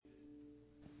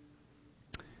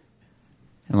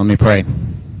And let me pray.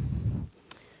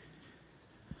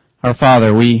 Our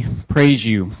Father, we praise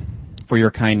you for your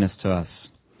kindness to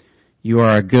us. You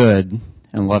are a good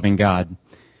and loving God.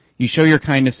 You show your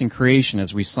kindness in creation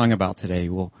as we sung about today.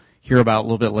 We'll hear about a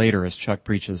little bit later as Chuck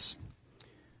preaches.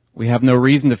 We have no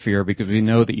reason to fear because we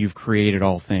know that you've created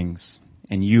all things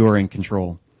and you are in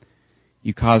control.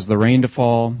 You cause the rain to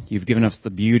fall. You've given us the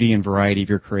beauty and variety of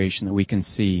your creation that we can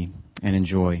see and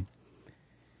enjoy.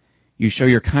 You show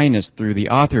your kindness through the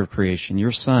author of creation,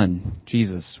 your Son,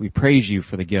 Jesus. We praise you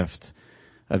for the gift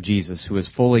of Jesus, who is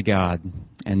fully God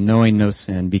and knowing no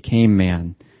sin, became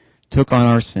man, took on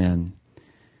our sin,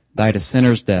 died a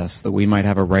sinner's death so that we might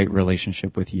have a right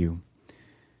relationship with you.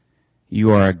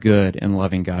 You are a good and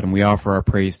loving God, and we offer our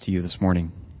praise to you this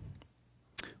morning.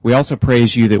 We also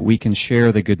praise you that we can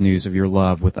share the good news of your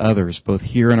love with others, both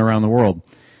here and around the world.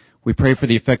 We pray for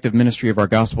the effective ministry of our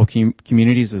gospel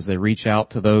communities as they reach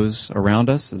out to those around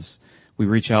us, as we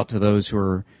reach out to those who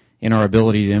are in our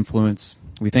ability to influence.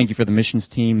 We thank you for the missions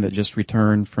team that just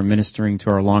returned from ministering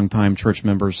to our longtime church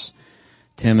members,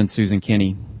 Tim and Susan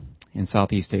Kinney, in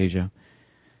Southeast Asia.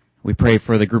 We pray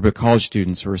for the group of college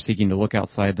students who are seeking to look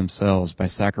outside themselves by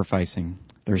sacrificing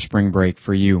their spring break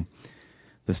for you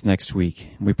this next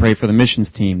week. We pray for the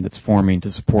missions team that's forming to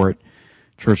support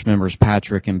church members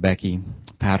Patrick and Becky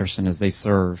Patterson as they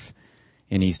serve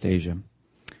in East Asia.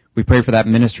 We pray for that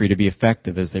ministry to be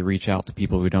effective as they reach out to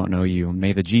people who don't know you.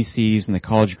 May the GCs and the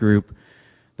college group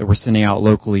that we're sending out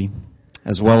locally,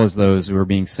 as well as those who are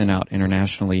being sent out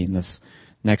internationally in this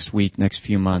next week, next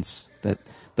few months, that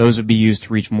those would be used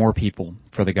to reach more people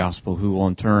for the gospel who will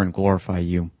in turn glorify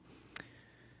you.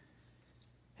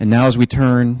 And now as we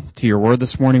turn to your word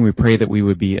this morning, we pray that we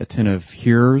would be attentive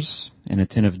hearers and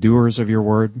attentive doers of your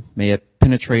word. May it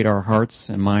penetrate our hearts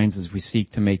and minds as we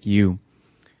seek to make you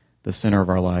the center of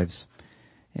our lives.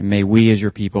 And may we as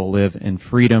your people live in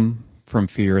freedom from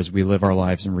fear as we live our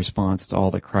lives in response to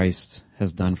all that Christ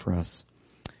has done for us.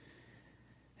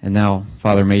 And now,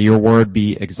 Father, may your word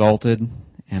be exalted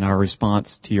and our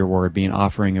response to your word be an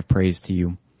offering of praise to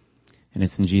you. And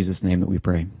it's in Jesus' name that we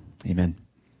pray. Amen.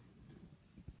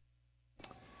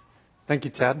 Thank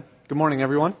you, Ted. Good morning,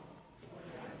 everyone.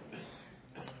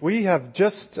 We have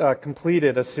just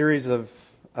completed a series of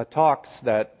talks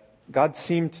that God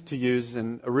seemed to use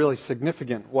in a really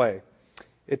significant way.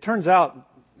 It turns out,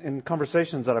 in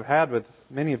conversations that I've had with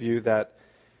many of you, that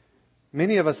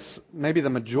many of us, maybe the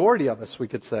majority of us, we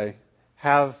could say,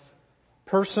 have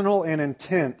personal and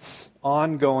intense,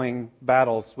 ongoing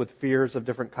battles with fears of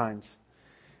different kinds.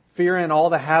 Fear and all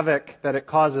the havoc that it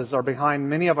causes are behind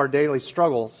many of our daily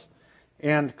struggles.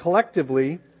 And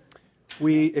collectively,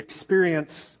 we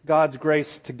experience God's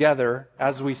grace together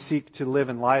as we seek to live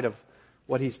in light of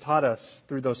what He's taught us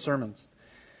through those sermons.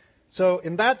 So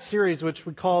in that series, which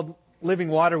we called Living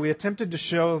Water, we attempted to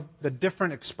show the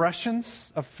different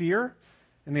expressions of fear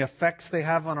and the effects they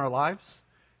have on our lives,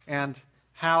 and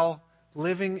how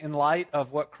living in light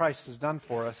of what Christ has done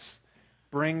for us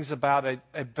brings about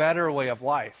a better way of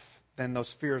life than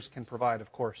those fears can provide,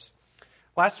 of course.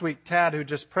 Last week, Tad, who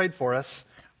just prayed for us,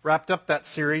 wrapped up that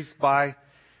series by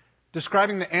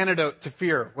describing the antidote to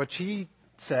fear, which he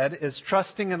said is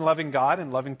trusting and loving God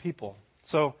and loving people.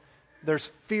 So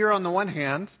there's fear on the one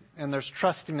hand, and there's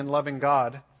trusting and loving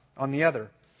God on the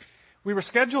other. We were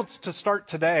scheduled to start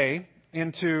today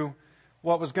into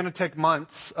what was going to take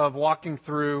months of walking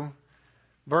through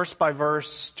verse by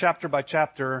verse, chapter by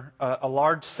chapter, a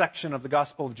large section of the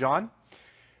Gospel of John.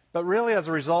 But really, as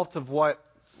a result of what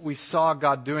we saw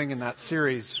God doing in that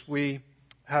series, we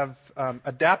have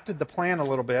adapted the plan a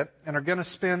little bit and are going to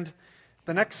spend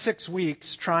the next 6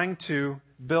 weeks trying to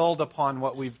build upon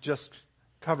what we've just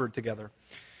covered together.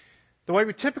 The way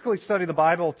we typically study the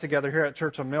Bible together here at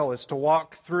Church on Mill is to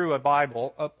walk through a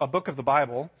book of the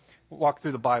Bible. Walk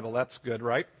through the Bible, that's good,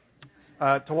 right?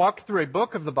 To walk through a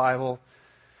book of the Bible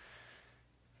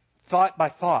thought by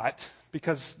thought,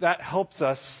 because that helps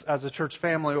us as a church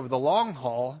family over the long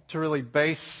haul to really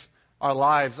base our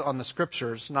lives on the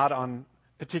Scriptures, not on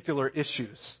particular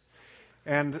issues.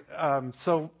 And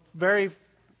so very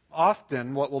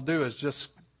often what we'll do is just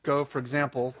go, for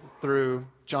example, through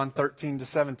John 13 to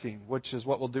 17, which is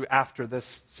what we'll do after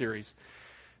this series.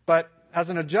 But as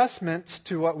an adjustment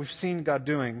to what we've seen God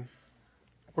doing,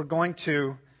 we're going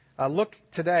to look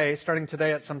today, starting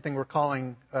today, at something we're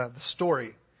calling the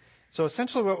story. So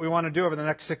essentially what we want to do over the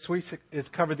next 6 weeks is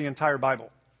cover the entire Bible.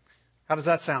 How does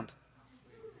that sound?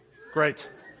 Great.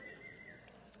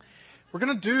 We're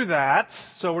going to do that.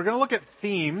 So we're going to look at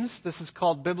themes. This is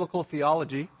called biblical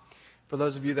theology, for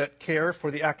those of you that care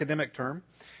for the academic term.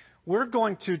 We're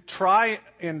going to try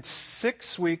in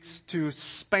 6 weeks to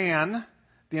span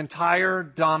the entire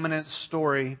dominant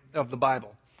story of the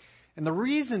Bible. And the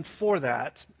reason for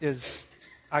that is,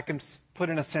 I can put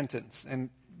in a sentence, and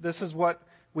this is what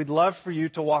we'd love for you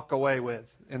to walk away with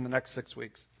in the next 6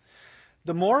 weeks.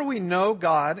 The more we know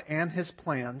God and His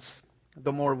plans,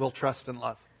 the more we'll trust and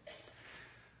love.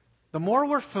 The more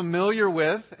we're familiar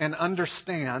with and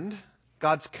understand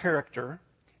God's character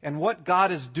and what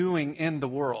God is doing in the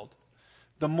world,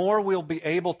 the more we'll be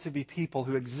able to be people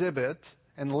who exhibit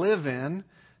and live in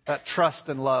that trust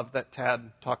and love that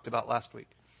Tad talked about last week.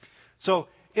 So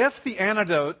if the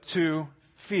antidote to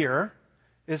fear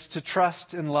is to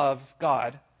trust and love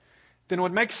God, then it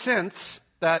would make sense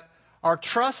that our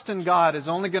trust in God is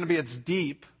only going to be as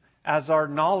deep as our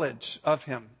knowledge of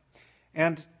Him.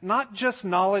 And not just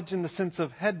knowledge in the sense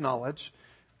of head knowledge,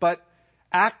 but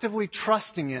actively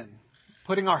trusting in,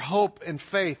 putting our hope and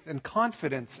faith and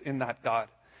confidence in that God.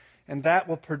 And that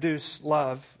will produce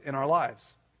love in our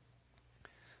lives.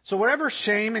 So wherever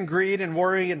shame and greed and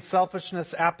worry and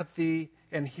selfishness, apathy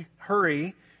and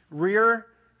hurry rear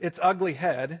its ugly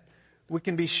head, we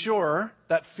can be sure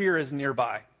that fear is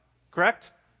nearby.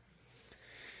 Correct?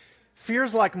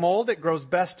 Fear's like mold. It grows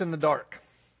best in the dark.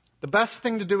 The best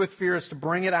thing to do with fear is to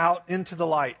bring it out into the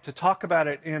light, to talk about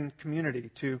it in community,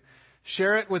 to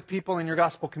share it with people in your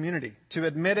gospel community, to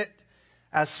admit it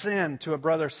as sin to a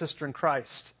brother or sister in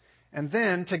Christ, and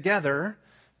then together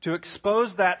to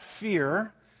expose that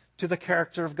fear to the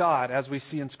character of God as we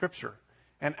see in Scripture,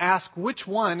 and ask which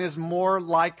one is more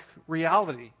like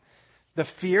reality. The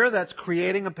fear that's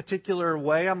creating a particular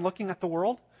way I'm looking at the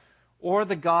world, or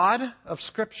the God of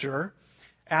Scripture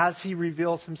as He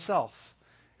reveals Himself.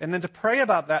 And then to pray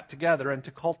about that together and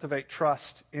to cultivate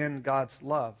trust in God's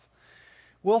love.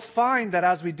 We'll find that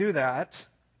as we do that,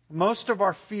 most of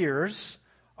our fears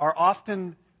are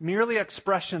often merely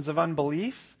expressions of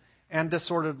unbelief and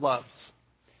disordered loves.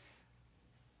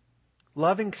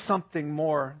 Loving something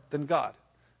more than God.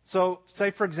 So,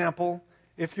 say for example,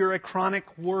 if you're a chronic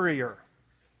worrier,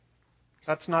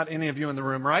 that's not any of you in the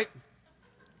room, right?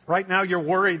 Right now you're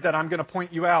worried that I'm going to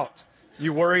point you out.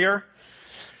 You worrier.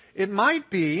 It might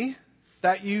be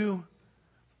that you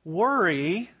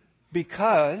worry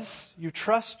because you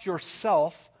trust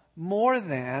yourself more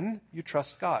than you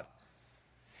trust God.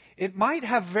 It might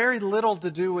have very little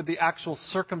to do with the actual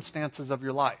circumstances of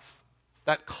your life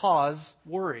that cause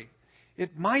worry.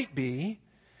 It might be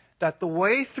that the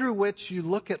way through which you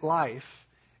look at life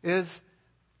is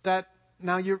that,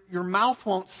 now your mouth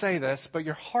won't say this, but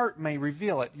your heart may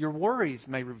reveal it. Your worries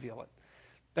may reveal it.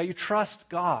 That you trust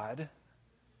God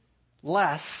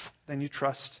less than you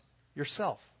trust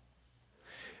yourself.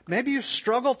 Maybe you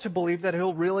struggle to believe that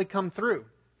He'll really come through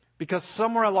because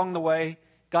somewhere along the way,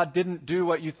 God didn't do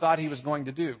what you thought He was going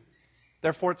to do.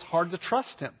 Therefore, it's hard to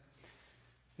trust Him.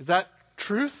 Is that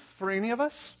truth for any of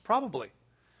us? Probably.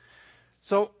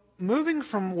 So, moving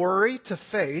from worry to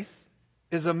faith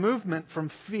is a movement from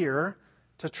fear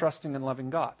to trusting and loving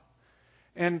God.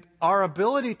 And our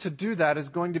ability to do that is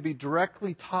going to be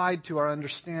directly tied to our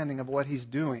understanding of what He's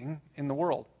doing in the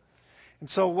world. And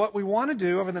so what we want to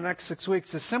do over the next 6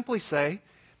 weeks is simply say,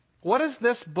 what does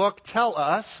this book tell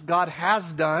us God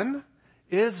has done,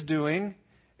 is doing,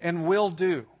 and will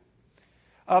do?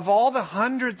 Of all the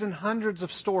hundreds and hundreds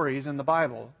of stories in the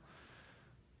Bible,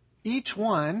 each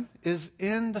one is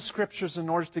in the Scriptures in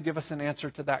order to give us an answer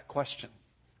to that question,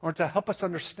 or to help us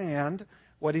understand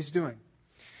what He's doing.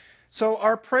 So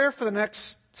our prayer for the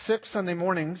next 6 Sunday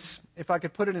mornings, if I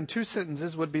could put it in 2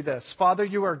 sentences, would be this. Father,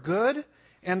 You are good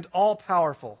and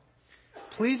all-powerful.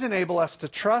 Please enable us to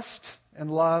trust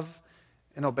and love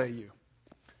and obey You.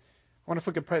 I wonder if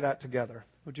we could pray that together.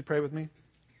 Would you pray with me?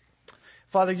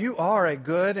 Father, You are a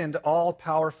good and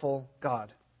all-powerful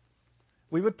God.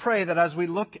 We would pray that as we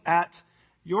look at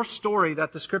Your story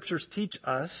that the Scriptures teach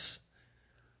us,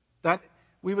 that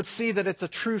we would see that it's a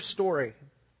true story,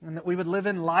 and that we would live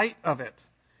in light of it,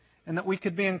 and that we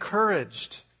could be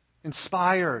encouraged,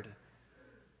 inspired,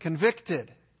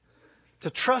 convicted, to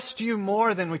trust You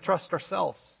more than we trust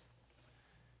ourselves,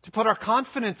 to put our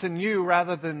confidence in You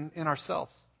rather than in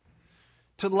ourselves,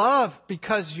 to love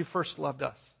because You first loved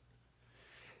us.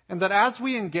 And that as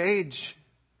we engage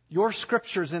Your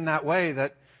Scriptures in that way,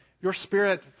 that Your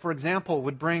Spirit, for example,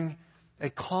 would bring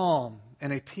a calm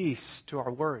and a peace to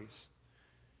our worries.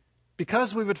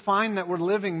 Because we would find that we're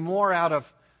living more out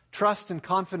of trust and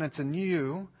confidence in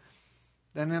You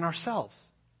than in ourselves.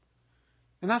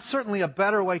 And that's certainly a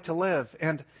better way to live,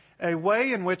 and a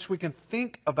way in which we can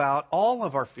think about all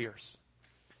of our fears.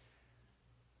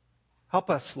 Help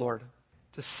us, Lord,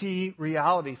 to see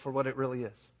reality for what it really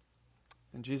is.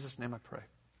 In Jesus' name I pray.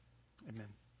 Amen.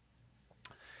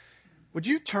 Would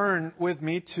you turn with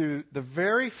me to the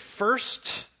very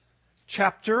first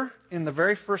chapter in the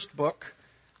very first book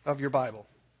of your Bible,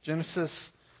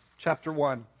 Genesis chapter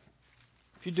 1.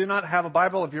 If you do not have a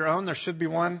Bible of your own, there should be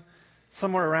one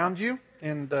somewhere around you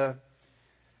in the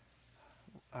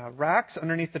racks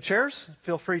underneath the chairs.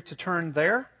 Feel free to turn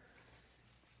there.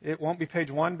 It won't be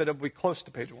page 1, but it'll be close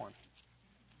to page 1.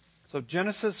 So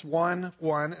Genesis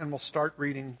 1:1, and we'll start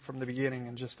reading from the beginning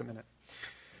in just a minute.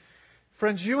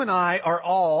 Friends, you and I are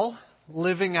all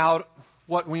living out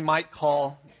what we might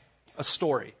call a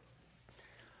story.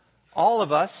 All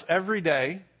of us, every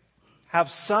day,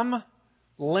 have some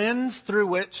lens through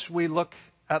which we look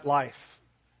at life.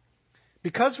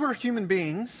 Because we're human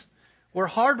beings, we're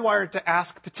hardwired to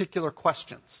ask particular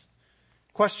questions.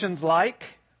 Questions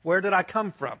like, where did I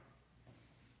come from?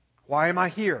 Why am I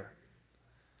here?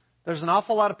 There's an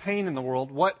awful lot of pain in the world.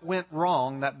 What went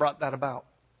wrong that brought that about?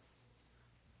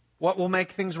 What will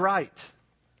make things right?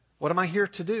 What am I here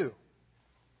to do?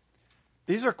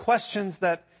 These are questions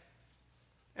that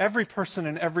every person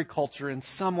in every culture in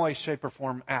some way, shape, or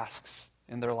form asks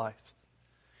in their life.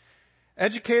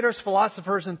 Educators,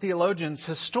 philosophers, and theologians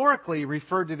historically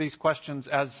referred to these questions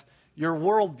as your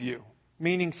worldview,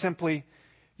 meaning simply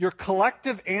your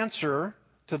collective answer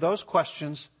to those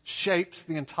questions shapes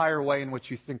the entire way in which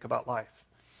you think about life.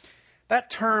 That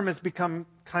term has become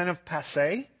kind of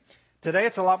passé. Today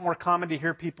it's a lot more common to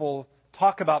hear people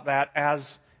talk about that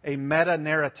as a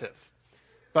meta-narrative.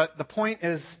 But the point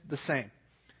is the same.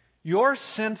 Your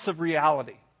sense of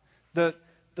reality, the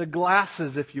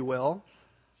glasses, if you will,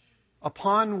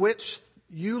 upon which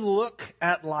you look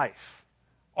at life,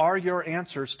 are your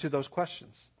answers to those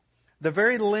questions. The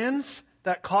very lens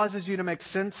that causes you to make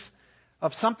sense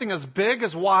of something as big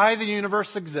as why the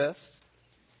universe exists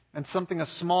and something as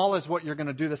small as what you're going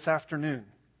to do this afternoon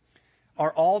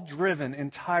are all driven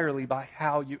entirely by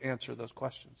how you answer those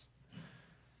questions.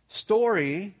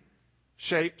 Story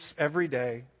shapes every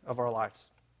day of our lives.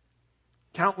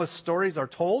 Countless stories are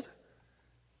told.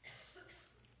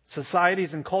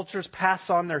 Societies and cultures pass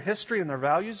on their history and their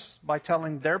values by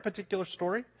telling their particular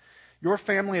story. Your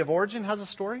family of origin has a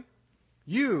story.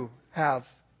 You have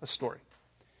a story.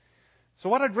 So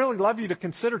what I'd really love you to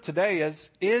consider today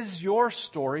is your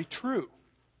story true?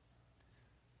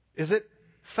 Is it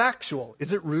factual?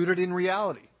 Is it rooted in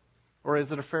reality? Or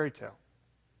is it a fairy tale?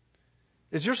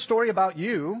 Is your story about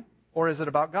you, or is it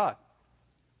about God?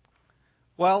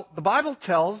 Well, the Bible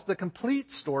tells the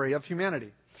complete story of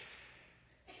humanity.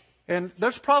 And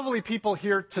there's probably people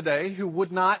here today who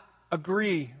would not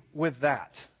agree with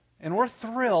that. And we're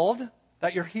thrilled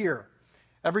that you're here.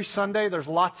 Every Sunday, there's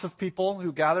lots of people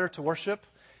who gather to worship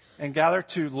and gather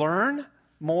to learn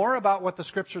more about what the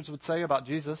Scriptures would say about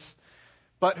Jesus,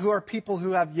 but who are people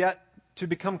who have yet to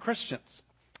become Christians.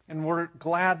 And we're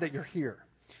glad that you're here.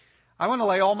 I want to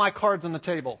lay all my cards on the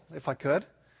table, if I could,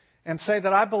 and say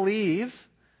that I believe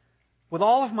with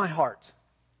all of my heart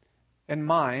and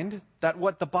mind that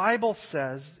what the Bible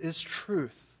says is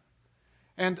truth.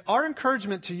 And our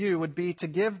encouragement to you would be to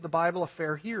give the Bible a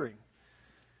fair hearing.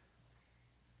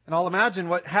 And I'll imagine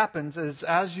what happens is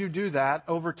as you do that,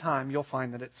 over time, you'll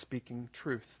find that it's speaking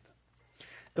truth.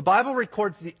 The Bible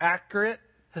records the accurate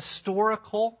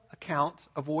historical account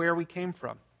of where we came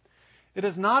from. It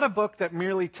is not a book that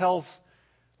merely tells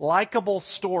likable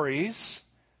stories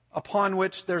upon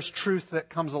which there's truth that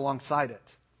comes alongside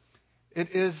it.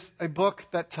 It is a book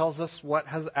that tells us what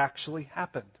has actually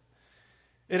happened.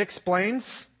 It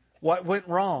explains what went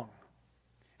wrong.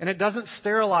 And it doesn't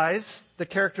sterilize the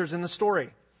characters in the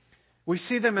story. We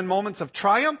see them in moments of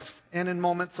triumph and in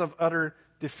moments of utter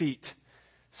defeat.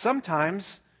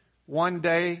 Sometimes one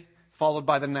day followed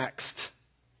by the next.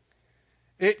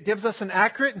 It gives us an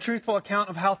accurate and truthful account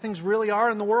of how things really are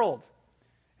in the world.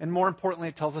 And more importantly,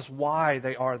 it tells us why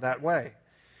they are that way.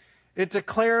 It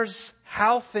declares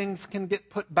how things can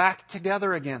get put back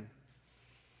together again.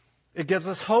 It gives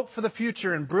us hope for the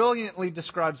future and brilliantly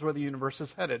describes where the universe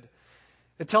is headed.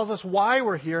 It tells us why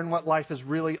we're here and what life is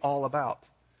really all about.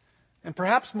 And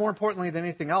perhaps more importantly than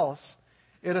anything else,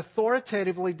 it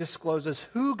authoritatively discloses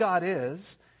who God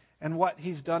is and what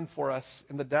He's done for us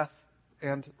in the death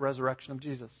and resurrection of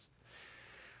Jesus.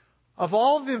 Of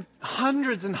all the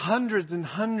hundreds and hundreds and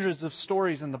hundreds of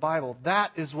stories in the Bible,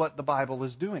 that is what the Bible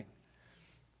is doing.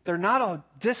 They're not a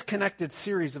disconnected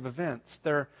series of events.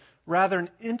 They're rather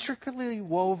an intricately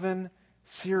woven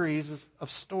series of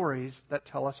stories that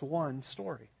tell us one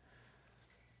story.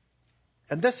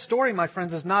 And this story, my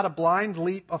friends, is not a blind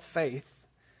leap of faith,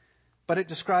 but it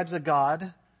describes a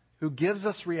God who gives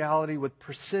us reality with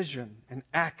precision and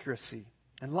accuracy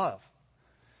and love.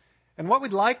 And what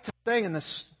we'd like to say in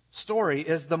this story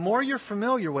is the more you're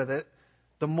familiar with it,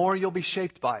 the more you'll be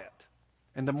shaped by it.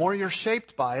 And the more you're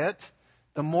shaped by it,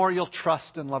 the more you'll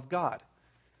trust and love God.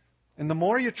 And the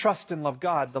more you trust and love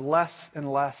God, the less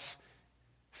and less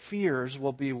fears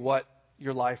will be what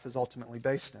your life is ultimately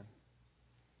based in.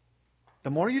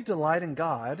 The more you delight in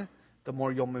God, the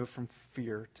more you'll move from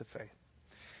fear to faith.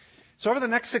 So over the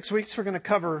next 6 weeks, we're going to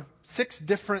cover 6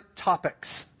 different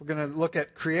topics. We're going to look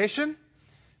at creation,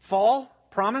 fall,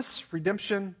 promise,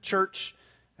 redemption, church,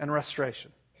 and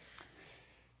restoration.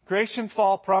 Creation,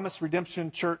 fall, promise,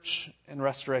 redemption, church, and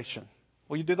restoration.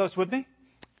 Will you do those with me?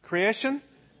 Creation,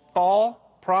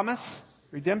 fall, promise,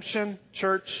 redemption,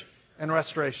 church, and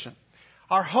restoration.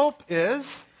 Our hope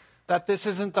is that this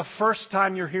isn't the first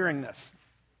time you're hearing this.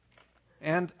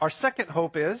 And our second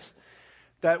hope is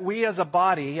that we as a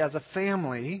body, as a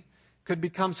family, could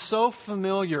become so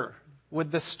familiar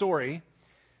with this story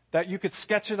that you could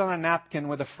sketch it on a napkin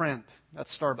with a friend at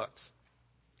Starbucks.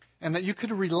 And that you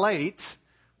could relate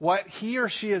what he or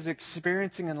she is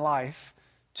experiencing in life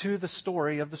to the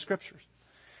story of the Scriptures.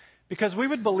 Because we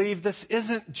would believe this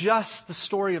isn't just the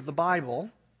story of the Bible,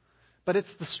 but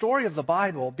it's the story of the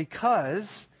Bible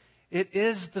because it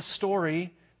is the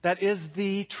story that is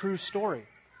the true story.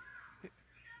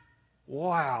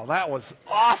 Wow, that was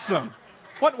awesome.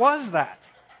 What was that?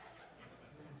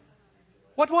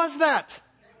 What was that?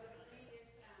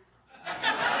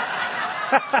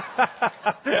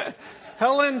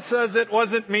 Helen says it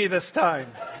wasn't me this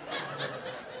time.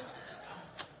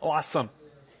 Awesome.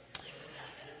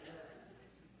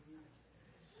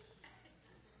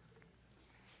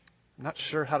 I'm not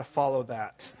sure how to follow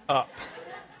that up.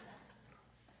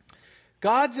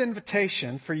 God's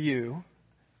invitation for you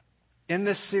in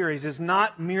this series is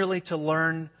not merely to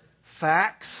learn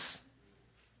facts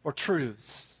or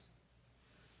truths.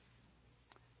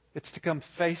 It's to come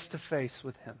face to face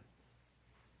with Him.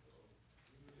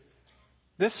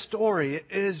 This story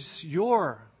is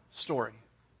your story.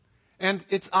 And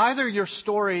it's either your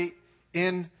story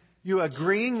in you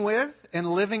agreeing with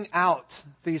and living out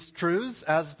these truths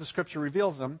as the Scripture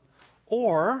reveals them,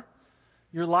 or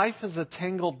your life is a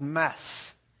tangled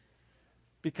mess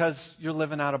because you're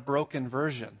living out a broken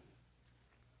version.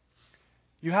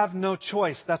 You have no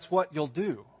choice. That's what you'll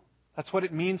do. That's what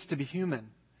it means to be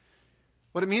human.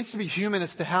 What it means to be human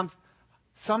is to have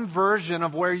some version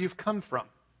of where you've come from.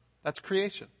 That's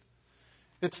creation.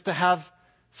 It's to have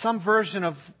some version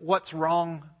of what's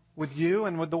wrong with you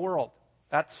and with the world.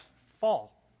 That's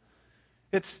fall.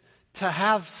 It's to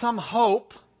have some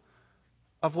hope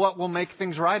of what will make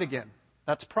things right again.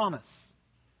 That's promise.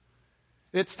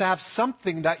 It's to have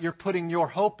something that you're putting your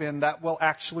hope in that will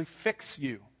actually fix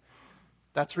you.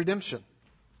 That's redemption.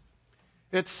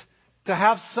 It's to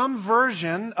have some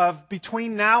version of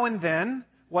between now and then,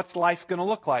 what's life going to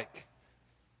look like?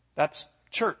 That's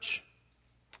church.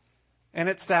 And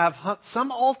it's to have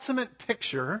some ultimate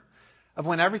picture of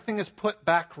when everything is put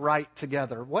back right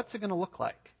together. What's it going to look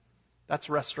like? That's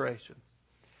restoration.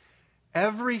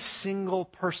 Every single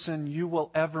person you will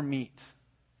ever meet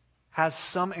has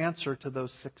some answer to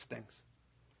those 6 things.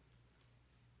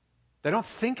 They don't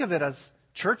think of it as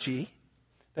churchy.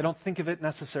 They don't think of it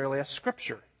necessarily as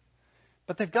Scripture.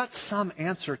 But they've got some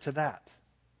answer to that.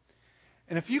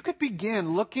 And if you could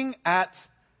begin looking at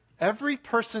every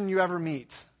person you ever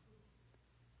meet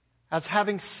as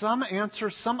having some answer,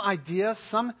 some idea,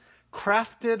 some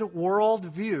crafted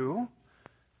worldview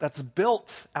that's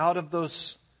built out of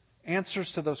those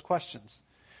answers to those questions,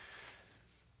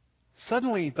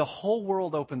 suddenly the whole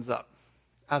world opens up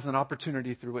as an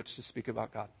opportunity through which to speak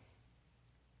about God.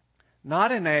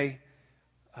 Not in a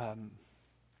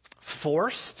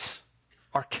forced,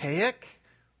 archaic,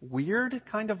 weird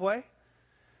kind of way,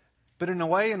 but in a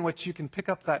way in which you can pick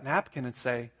up that napkin and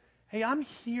say, hey, I'm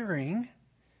hearing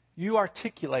you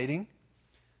articulating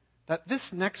that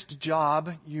this next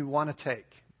job you want to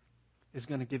take is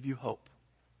going to give you hope.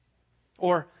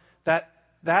 Or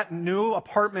that new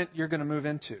apartment you're going to move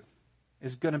into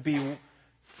is going to be,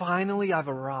 finally I've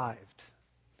arrived.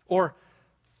 Or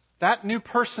that new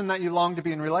person that you long to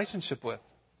be in relationship with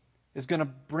is going to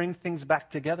bring things back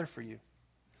together for you.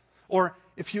 Or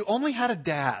if you only had a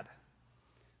dad,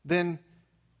 then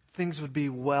things would be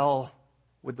well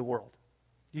with the world.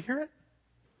 You hear it?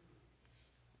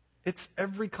 It's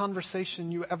every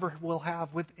conversation you ever will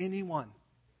have with anyone.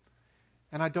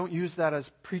 And I don't use that as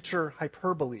preacher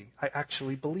hyperbole. I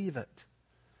actually believe it.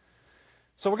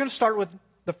 So we're going to start with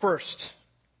the first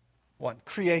one,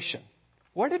 creation.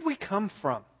 Where did we come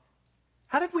from?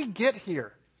 How did we get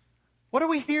here? What are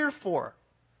we here for?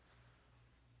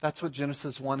 That's what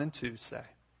Genesis 1 and 2 say.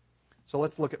 So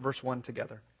let's look at verse 1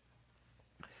 together.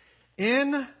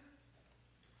 In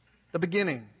the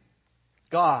beginning,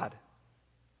 God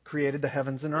created the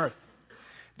heavens and earth.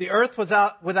 The earth was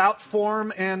without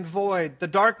form and void. The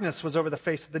darkness was over the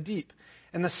face of the deep.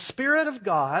 And the Spirit of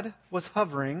God was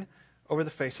hovering over the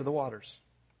face of the waters.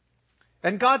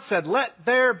 And God said, "Let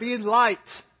there be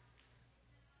light."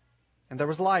 And there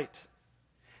was light.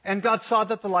 And God saw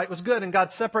that the light was good, and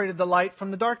God separated the light from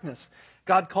the darkness.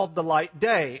 God called the light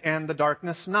day, and the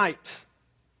darkness night.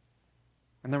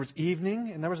 And there was evening,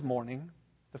 and there was morning,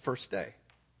 the first day.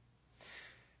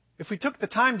 If we took the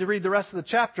time to read the rest of the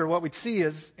chapter, what we'd see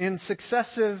is in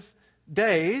successive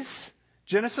days,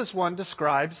 Genesis 1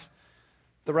 describes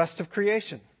the rest of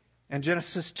creation. And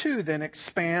Genesis 2 then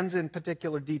expands in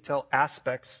particular detail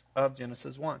aspects of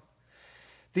Genesis 1.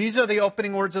 These are the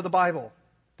opening words of the Bible,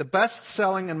 the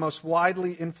best-selling and most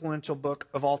widely influential book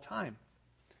of all time.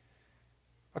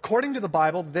 According to the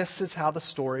Bible, this is how the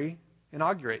story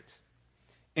inaugurates.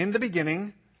 In the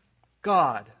beginning,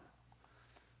 God.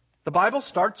 The Bible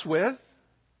starts with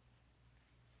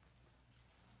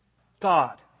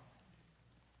God.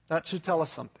 That should tell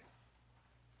us something.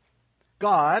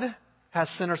 God has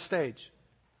center stage.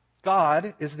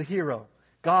 God is the hero.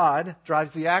 God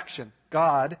drives the action.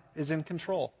 God is in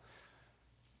control.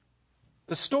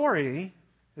 The story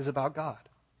is about God.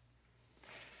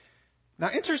 Now,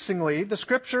 interestingly, the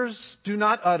Scriptures do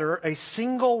not utter a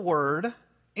single word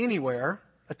anywhere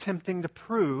attempting to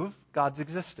prove God's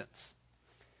existence.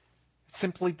 It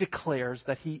simply declares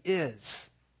that He is.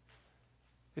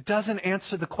 It doesn't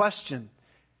answer the question,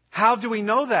 how do we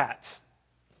know that?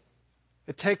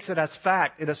 It takes it as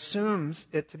fact. It assumes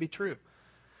it to be true.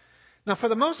 Now, for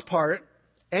the most part,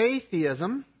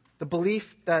 atheism, the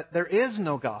belief that there is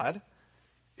no God,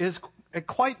 is a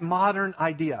quite modern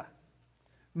idea.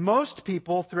 Most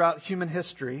people throughout human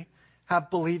history have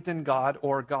believed in God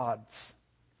or gods.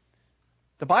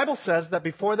 The Bible says that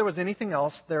before there was anything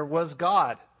else, there was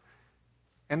God.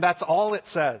 And that's all it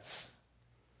says.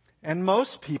 And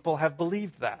most people have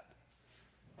believed that.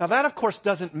 Now that, of course,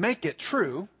 doesn't make it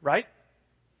true, right?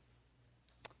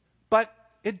 But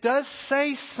it does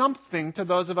say something to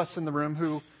those of us in the room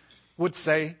who would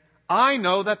say, I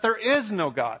know that there is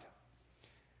no God.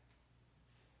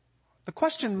 The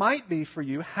question might be for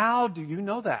you, how do you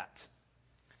know that?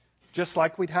 Just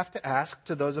like we'd have to ask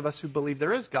to those of us who believe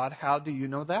there is God, how do you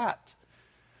know that?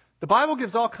 The Bible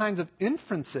gives all kinds of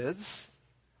inferences,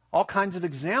 all kinds of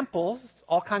examples,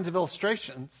 all kinds of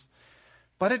illustrations,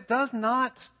 but it does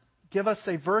not give us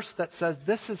a verse that says,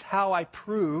 this is how I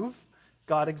prove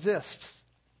God exists.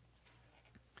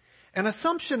 An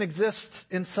assumption exists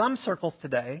in some circles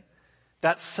today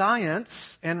that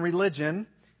science and religion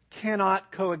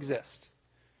cannot coexist.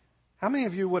 How many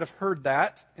of you would have heard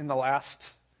that in the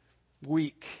last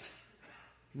week,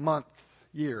 month,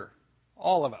 year?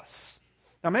 All of us.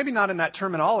 Now, maybe not in that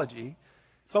terminology,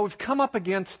 but we've come up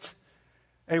against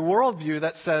a worldview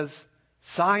that says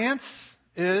science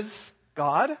is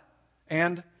God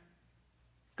and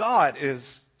God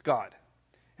is God.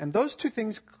 And those two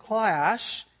things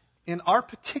clash in our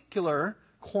particular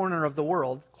corner of the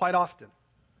world quite often.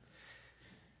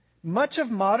 Much of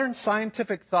modern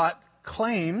scientific thought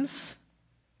claims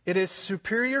it is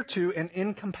superior to and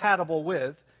incompatible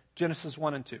with Genesis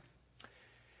 1 and 2.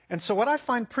 And so what I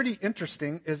find pretty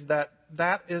interesting is that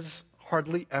that is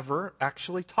hardly ever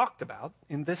actually talked about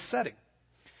in this setting.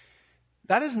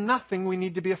 That is nothing we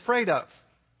need to be afraid of.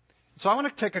 So I want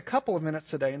to take a couple of minutes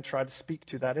today and try to speak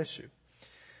to that issue.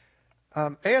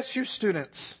 ASU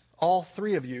students, all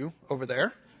three of you over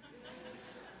there,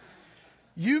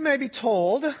 you may be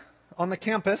told on the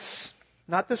campus,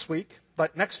 not this week,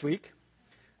 but next week,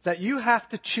 that you have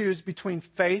to choose between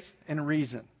faith and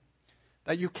reason.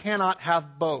 That you cannot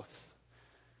have both.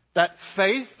 That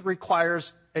faith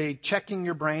requires a checking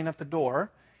your brain at the door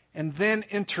and then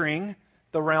entering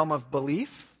the realm of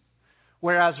belief,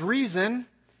 whereas reason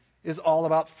is all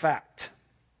about fact.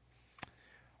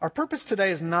 Our purpose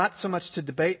today is not so much to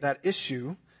debate that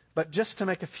issue, but just to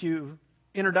make a few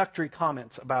introductory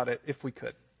comments about it, if we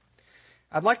could.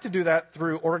 I'd like to do that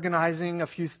through organizing a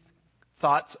few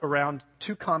thoughts around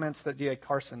two comments that D.A.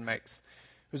 Carson makes,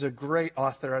 who's a great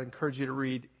author. I'd encourage you to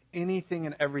read anything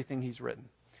and everything he's written.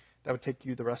 That would take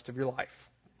you the rest of your life.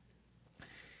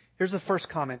 Here's the first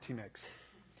comment he makes.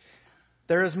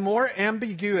 There is more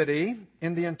ambiguity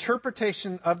in the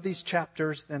interpretation of these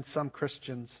chapters than some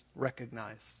Christians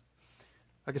recognize.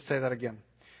 I could say that again.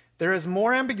 There is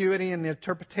more ambiguity in the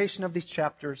interpretation of these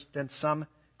chapters than some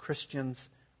Christians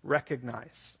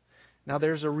recognize. Now,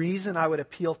 there's a reason I would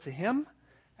appeal to him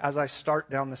as I start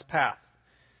down this path.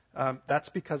 That's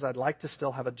because I'd like to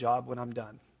still have a job when I'm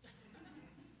done.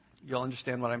 You'll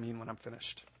understand what I mean when I'm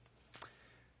finished.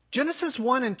 Genesis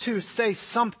 1 and 2 say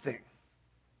something,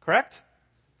 correct?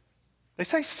 They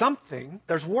say something.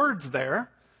 There's words there.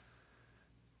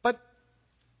 But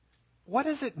what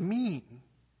does it mean?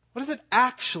 What is it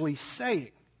actually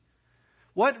saying?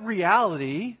 What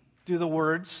reality do the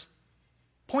words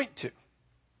point to?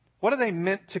 What are they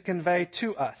meant to convey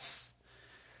to us?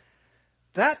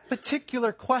 That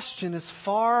particular question is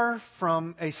far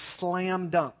from a slam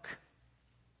dunk.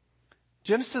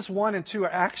 Genesis 1 and 2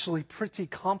 are actually pretty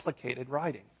complicated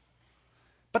writing.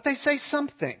 But they say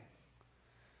something.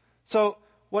 So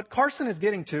what Carson is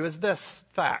getting to is this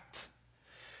fact.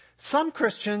 Some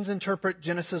Christians interpret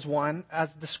Genesis 1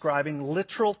 as describing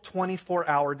literal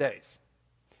 24-hour days.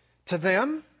 To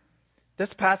them,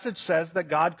 this passage says that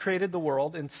God created the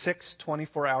world in 6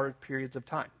 24-hour periods of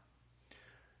time.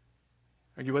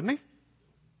 Are you with me?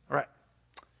 All right.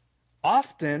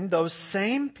 Often, those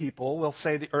same people will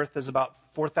say the earth is about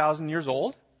 4,000 years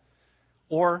old,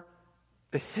 or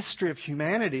the history of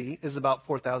humanity is about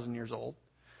 4,000 years old,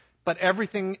 but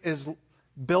everything is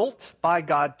built by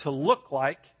God to look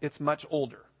like it's much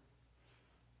older.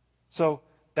 So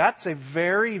that's a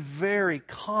very, very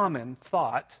common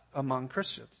thought among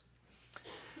Christians.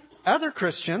 Other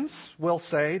Christians will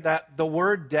say that the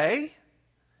word day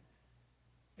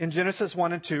in Genesis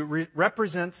 1 and 2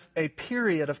 represents a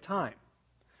period of time.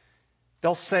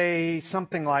 They'll say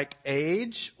something like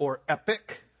age or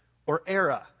epoch or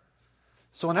era.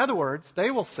 So in other words,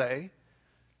 they will say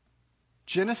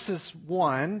Genesis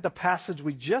 1, the passage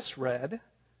we just read,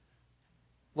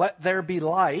 let there be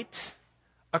light,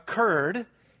 occurred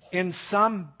in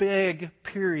some big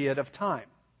period of time.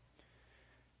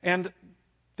 And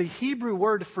the Hebrew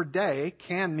word for day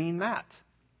can mean that.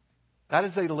 That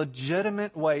is a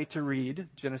legitimate way to read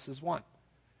Genesis 1.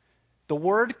 The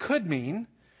word could mean,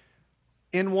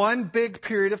 in one big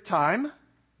period of time,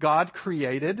 God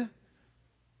created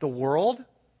the world,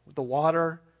 the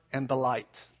water, and the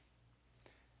light.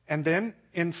 And then,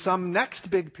 in some next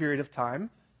big period of time,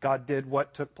 God did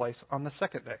what took place on the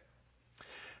second day.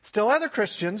 Still, other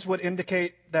Christians would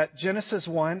indicate that Genesis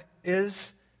 1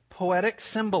 is poetic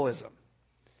symbolism.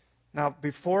 Now,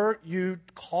 before you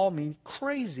call me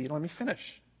crazy, let me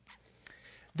finish.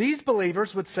 These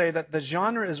believers would say that the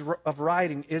genre of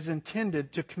writing is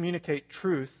intended to communicate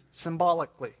truth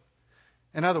symbolically.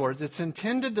 In other words, it's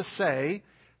intended to say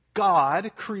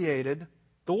God created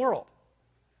the world.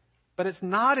 But it's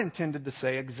not intended to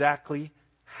say exactly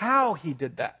how he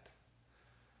did that.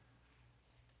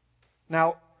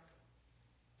 Now,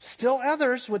 still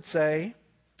others would say,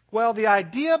 well, the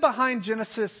idea behind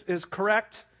Genesis is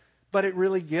correct, but it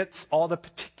really gets all the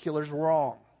particulars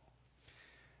wrong.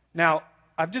 Now,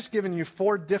 I've just given you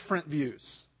 4 different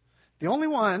views. The only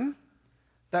one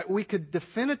that we could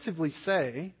definitively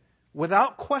say,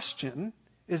 without question,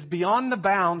 is beyond the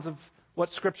bounds of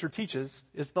what Scripture teaches,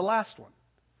 is the last one.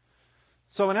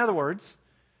 So in other words,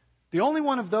 the only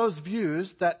one of those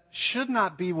views that should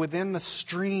not be within the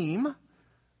stream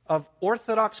of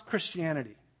Orthodox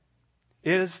Christianity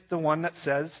is the one that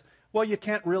says, well, you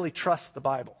can't really trust the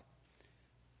Bible.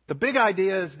 The big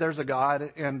idea is there's a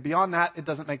God, and beyond that, it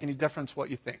doesn't make any difference what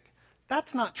you think.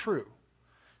 That's not true.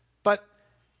 But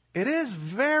it is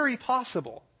very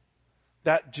possible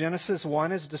that Genesis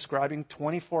 1 is describing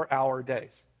 24-hour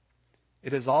days.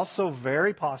 It is also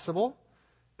very possible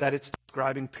that it's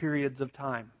describing periods of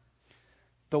time.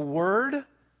 The word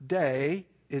day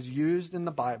is used in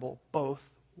the Bible both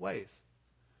ways.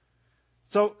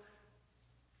 So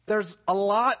there's a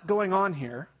lot going on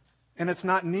here, and it's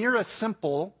not near as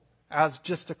simple as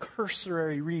just a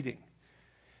cursory reading.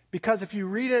 Because if you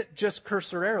read it just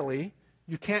cursorily,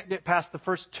 you can't get past the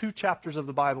first 2 chapters of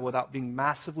the Bible without being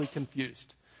massively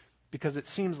confused. Because it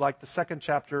seems like the second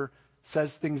chapter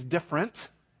says things different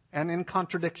and in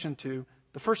contradiction to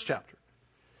the first chapter.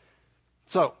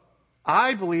 So,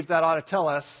 I believe that ought to tell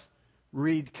us,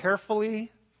 read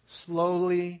carefully,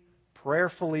 slowly,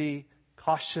 prayerfully,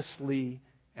 cautiously,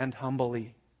 and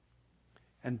humbly.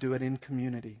 And do it in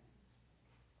community.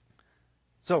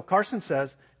 So Carson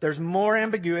says there's more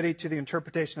ambiguity to the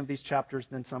interpretation of these chapters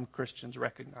than some Christians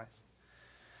recognize.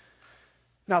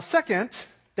 Now, second,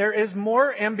 there is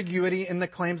more ambiguity in the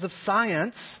claims of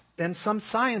science than some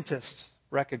scientists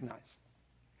recognize.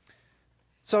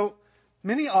 So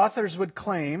many authors would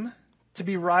claim to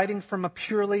be writing from a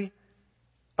purely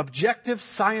objective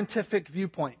scientific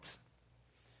viewpoint.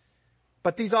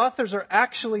 But these authors are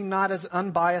actually not as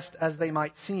unbiased as they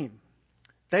might seem.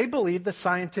 They believe the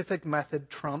scientific method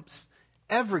trumps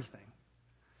everything.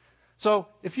 So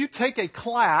if you take a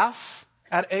class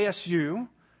at ASU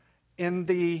in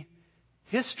the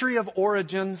History of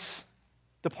Origins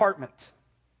department,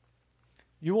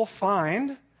 you will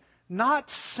find not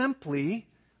simply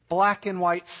black and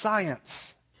white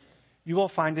science. You will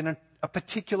find a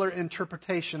particular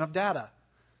interpretation of data.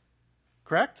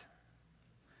 Correct?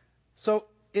 So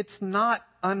it's not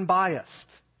unbiased.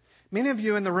 Many of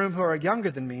you in the room who are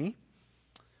younger than me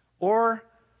or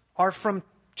are from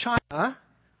China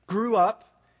grew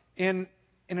up in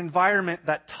an environment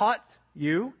that taught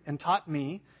you and taught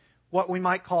me what we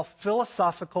might call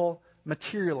philosophical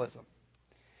materialism.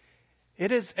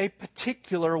 It is a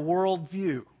particular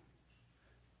worldview.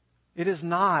 It is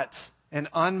not an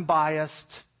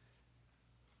unbiased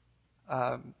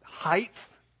height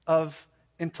of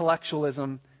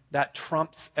intellectualism that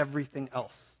trumps everything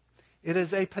else. It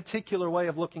is a particular way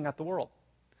of looking at the world.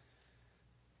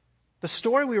 The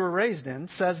story we were raised in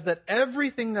says that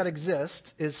everything that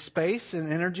exists is space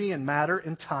and energy and matter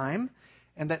and time,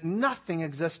 and that nothing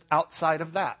exists outside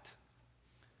of that.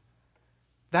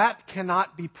 That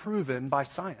cannot be proven by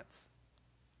science.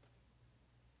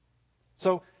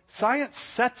 So science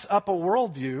sets up a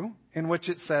worldview in which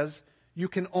it says you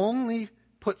can only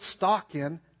put stock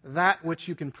in that which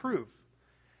you can prove.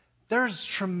 There's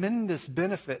tremendous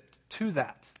benefit to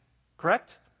that.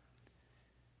 Correct?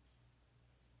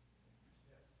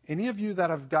 Any of you that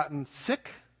have gotten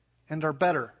sick and are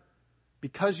better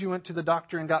because you went to the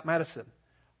doctor and got medicine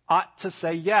ought to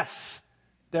say, yes,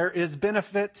 there is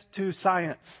benefit to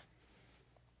science.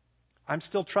 I'm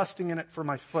still trusting in it for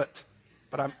my foot,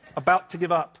 but I'm about to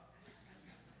give up.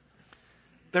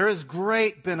 There is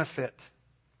great benefit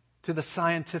to the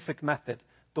scientific method.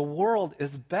 The world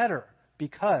is better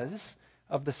because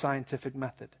of the scientific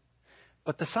method.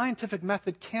 But the scientific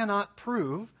method cannot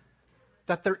prove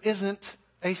that there isn't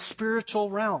a spiritual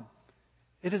realm.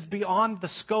 It is beyond the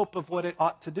scope of what it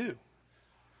ought to do.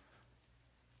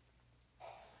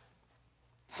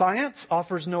 Science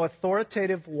offers no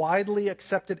authoritative, widely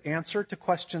accepted answer to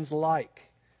questions like,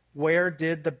 where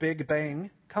did the Big Bang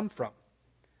come from?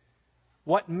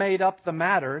 What made up the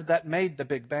matter that made the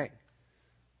Big Bang?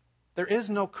 There is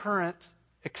no current,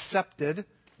 accepted,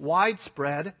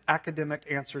 widespread academic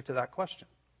answer to that question.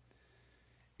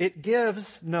 It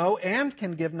gives no and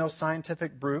can give no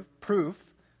scientific proof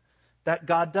that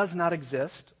God does not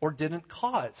exist or didn't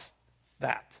cause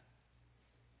that.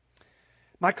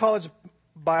 My college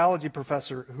biology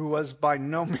professor, who was by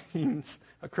no means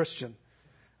a Christian,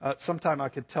 sometime I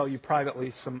could tell you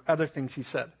privately some other things he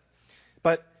said.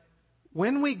 But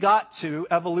when we got to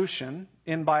evolution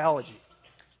in biology,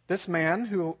 this man,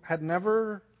 who had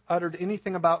never uttered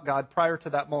anything about God prior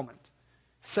to that moment,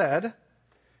 said,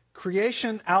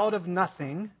 creation out of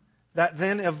nothing that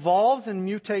then evolves and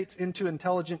mutates into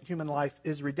intelligent human life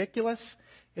is ridiculous.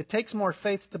 It takes more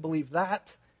faith to believe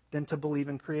that than to believe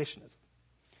in creationism.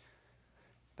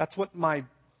 That's what my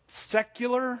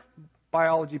secular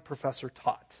biology professor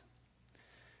taught.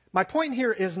 My point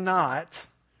here is not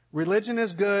religion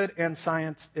is good and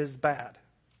science is bad.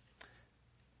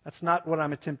 That's not what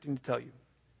I'm attempting to tell you.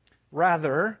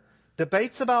 Rather,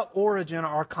 debates about origin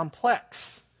are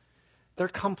complex. They're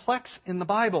complex in the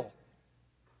Bible,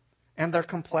 and they're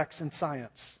complex in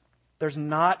science. There's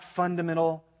not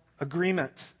fundamental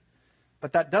agreement,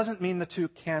 but that doesn't mean the two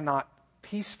cannot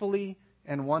peacefully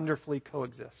and wonderfully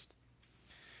coexist.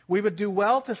 We would do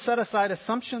well to set aside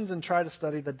assumptions and try to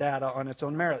study the data on its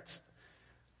own merits.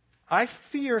 I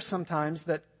fear sometimes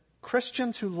that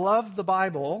Christians who love the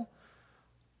Bible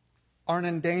are an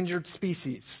endangered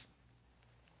species.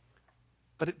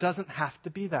 But it doesn't have to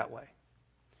be that way.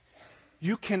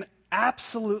 You can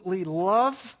absolutely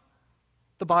love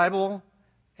the Bible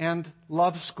and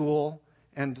love school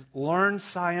and learn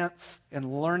science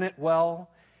and learn it well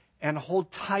and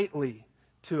hold tightly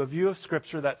to a view of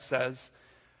Scripture that says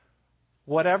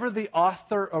whatever the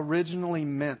author originally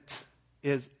meant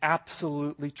is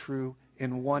absolutely true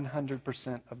in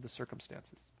 100% of the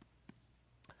circumstances.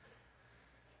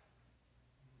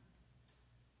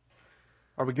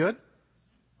 Are we good?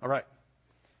 All right.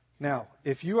 Now,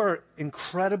 if you are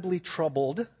incredibly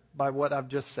troubled by what I've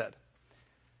just said,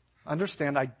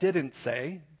 understand I didn't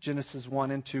say Genesis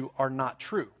 1 and 2 are not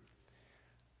true.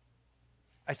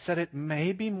 I said it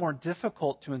may be more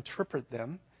difficult to interpret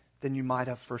them than you might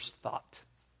have first thought.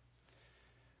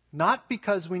 Not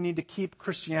because we need to keep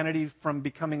Christianity from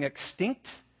becoming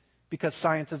extinct because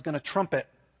science is going to trump it,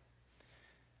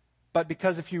 but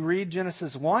because if you read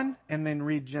Genesis 1 and then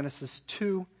read Genesis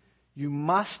 2, you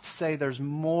must say there's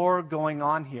more going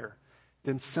on here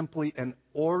than simply an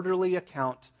orderly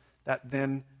account that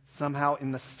then somehow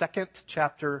in the second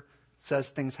chapter says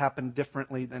things happen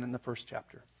differently than in the first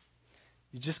chapter.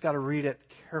 You just got to read it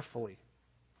carefully.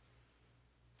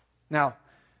 Now,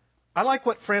 I like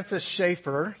what Francis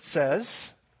Schaeffer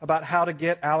says about how to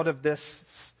get out of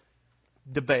this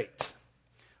debate.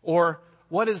 Or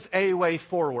what is a way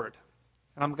forward?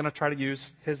 And I'm going to try to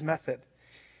use his method.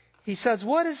 He says,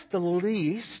 what is the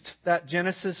least that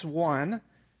Genesis 1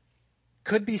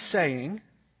 could be saying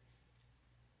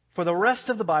for the rest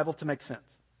of the Bible to make sense?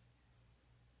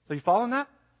 So you following that?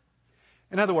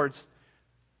 In other words,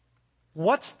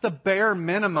 what's the bare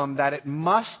minimum that it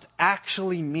must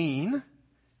actually mean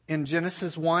in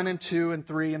Genesis 1 and 2 and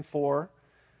 3 and 4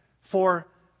 for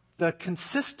the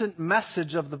consistent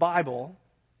message of the Bible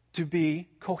to be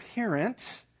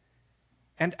coherent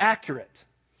and accurate?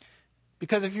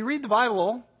 Because if you read the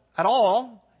Bible at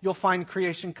all, you'll find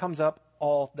creation comes up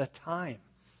all the time.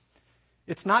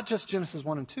 It's not just Genesis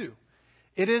 1 and 2.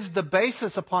 It is the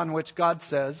basis upon which God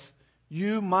says,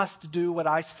 you must do what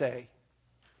I say.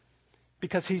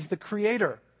 Because He's the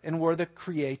creator and we're the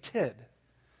created.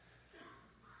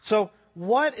 So,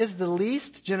 what is the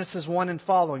least Genesis 1 and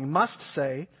following must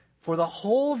say for the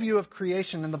whole view of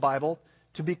creation in the Bible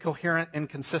to be coherent and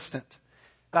consistent?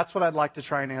 That's what I'd like to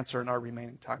try and answer in our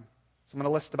remaining time. So I'm going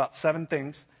to list about 7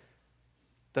 things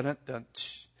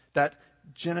that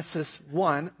Genesis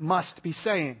 1 must be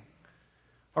saying.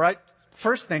 All right,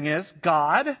 first thing is,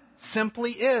 God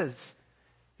simply is.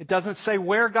 It doesn't say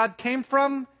where God came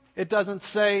from. It doesn't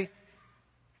say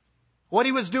what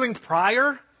He was doing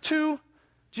prior to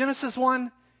Genesis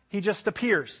 1. He just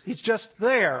appears. He's just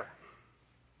there.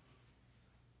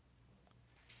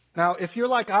 Now, if you're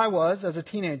like I was as a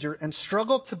teenager and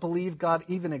struggled to believe God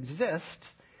even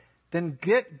exists, then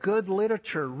get good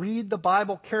literature. Read the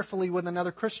Bible carefully with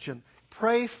another Christian.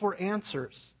 Pray for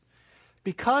answers.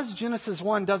 Because Genesis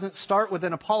 1 doesn't start with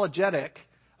an apologetic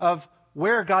of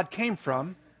where God came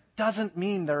from, doesn't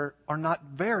mean there are not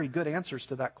very good answers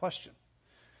to that question.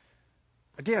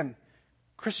 Again,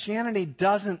 Christianity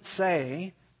doesn't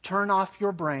say, turn off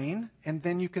your brain and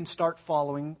then you can start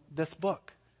following this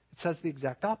book. It says the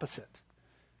exact opposite.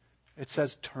 It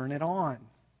says, turn it on,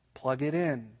 plug it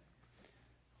in,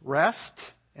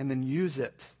 rest, and then use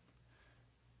it.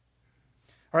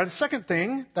 All right, the second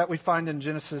thing that we find in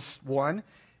Genesis 1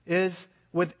 is,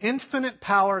 with infinite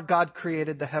power, God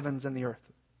created the heavens and the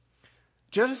earth.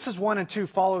 Genesis 1 and 2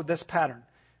 followed this pattern.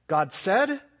 God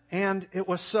said, and it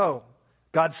was so.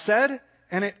 God said,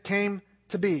 and it came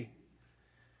to be.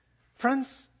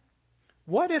 Friends,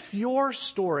 what if your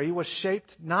story was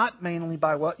shaped not mainly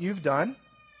by what you've done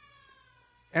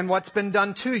and what's been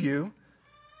done to you,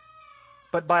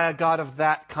 but by a God of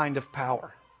that kind of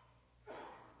power?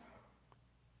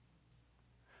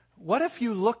 What if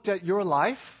you looked at your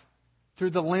life through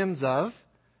the lens of,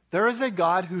 there is a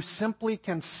God who simply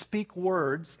can speak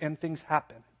words and things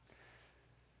happen?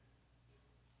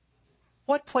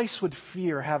 What place would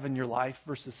fear have in your life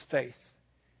versus faith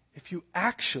if you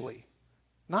actually,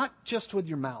 not just with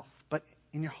your mouth, but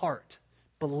in your heart,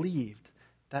 believed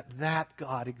that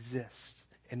God exists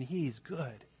and He's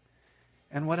good?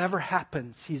 And whatever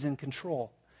happens, He's in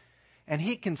control. And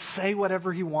He can say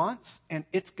whatever He wants, and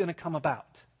it's going to come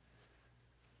about.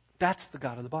 That's the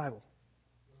God of the Bible.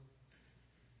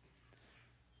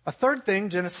 A third thing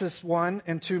Genesis 1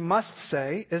 and 2 must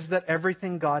say is that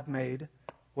everything God made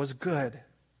was good.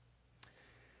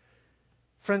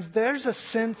 Friends, there's a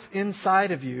sense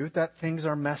inside of you that things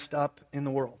are messed up in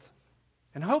the world.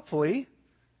 And hopefully,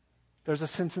 there's a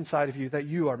sense inside of you that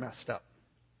you are messed up.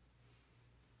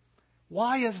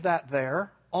 Why is that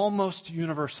there almost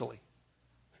universally?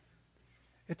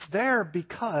 It's there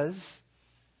because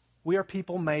we are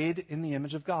people made in the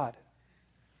image of God.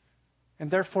 And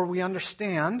therefore we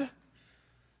understand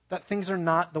that things are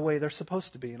not the way they're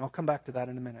supposed to be. And I'll come back to that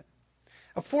in a minute.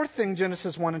 A fourth thing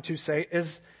Genesis 1 and 2 say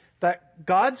is that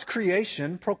God's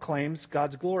creation proclaims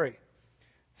God's glory.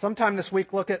 Sometime this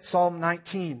week, look at Psalm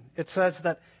 19. It says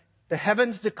that the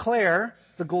heavens declare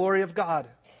the glory of God.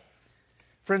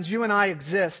 Friends, you and I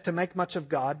exist to make much of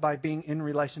God by being in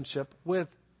relationship with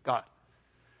God.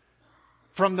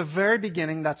 From the very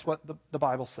beginning, that's what the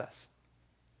Bible says.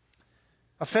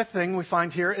 A fifth thing we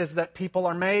find here is that people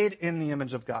are made in the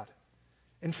image of God.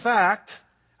 In fact,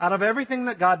 out of everything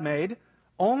that God made,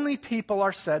 only people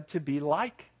are said to be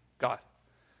like God.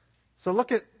 So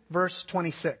look at verse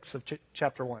 26 of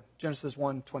chapter 1, Genesis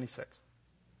 1:26.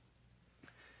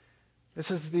 This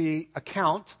is the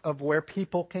account of where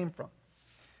people came from.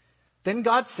 Then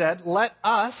God said, "Let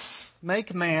us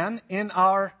make man in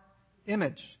our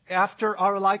image, after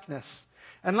our likeness,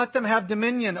 and let them have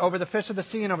dominion over the fish of the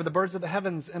sea and over the birds of the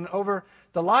heavens and over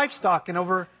the livestock and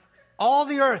over all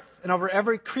the earth and over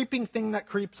every creeping thing that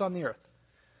creeps on the earth."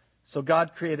 So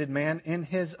God created man in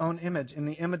his own image. In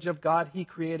the image of God, he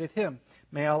created him.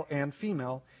 Male and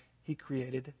female, he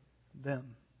created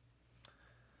them.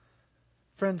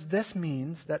 Friends, this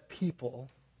means that people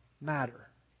matter.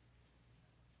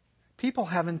 People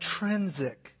have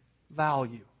intrinsic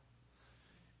value.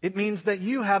 It means that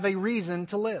you have a reason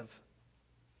to live.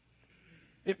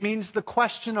 It means the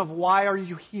question of why are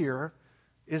you here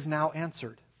is now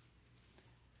answered.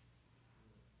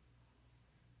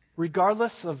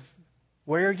 Regardless of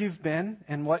where you've been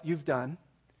and what you've done,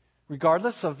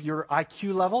 regardless of your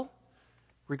IQ level,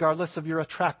 regardless of your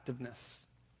attractiveness,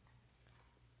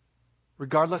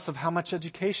 regardless of how much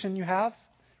education you have,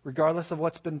 regardless of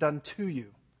what's been done to you,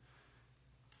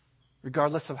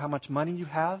 regardless of how much money you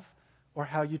have or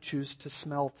how you choose to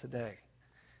smell today.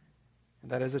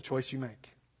 And that is a choice you make.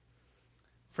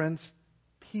 Friends,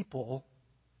 people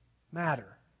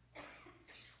matter.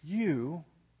 You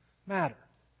matter.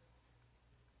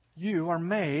 You are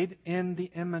made in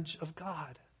the image of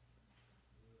God.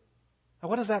 Now,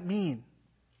 what does that mean?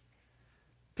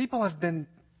 People have been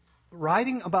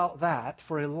writing about that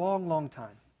for a long, long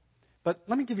time. But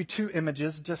let me give you two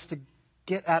images just to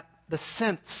get at the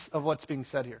sense of what's being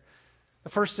said here. The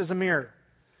first is a mirror.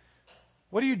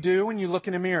 What do you do when you look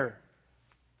in a mirror?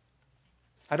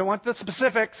 I don't want the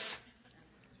specifics.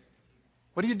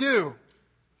 What do?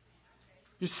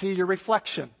 You see your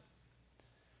reflection.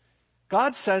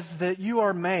 God says that you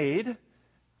are made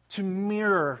to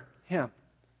mirror Him.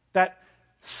 That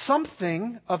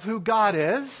something of who God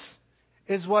is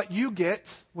what you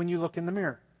get when you look in the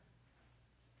mirror.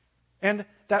 And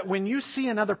that when you see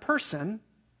another person,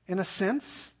 in a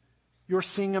sense, you're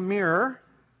seeing a mirror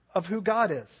of who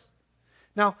God is.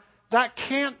 Now, that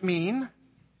can't mean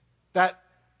that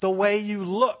the way you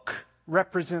look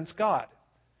represents God.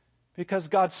 Because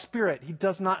God's Spirit, He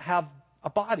does not have a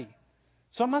body.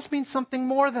 So it must mean something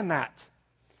more than that.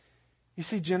 You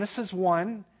see, Genesis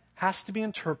 1 has to be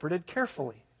interpreted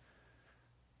carefully.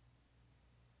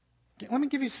 Let me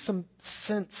give you some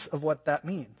sense of what that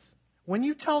means. When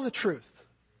you tell the truth,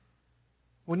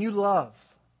 when you love,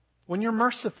 when you're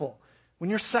merciful, when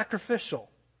you're sacrificial,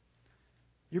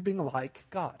 you're being like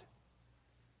God.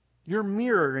 You're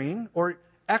mirroring or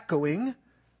echoing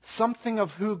something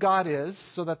of who God is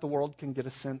so that the world can get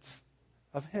a sense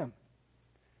of Him.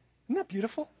 Isn't that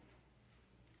beautiful?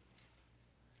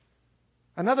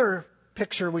 Another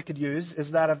picture we could use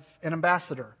is that of an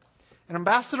ambassador. An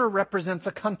ambassador represents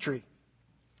a country.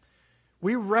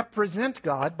 We represent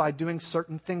God by doing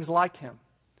certain things like Him.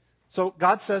 So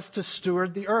God says to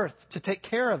steward the earth, to take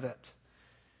care of it.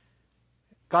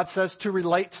 God says to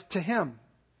relate to Him.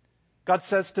 God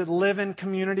says to live in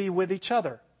community with each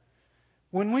other.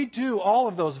 When we do all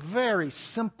of those very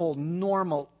simple,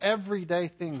 normal, everyday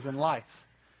things in life,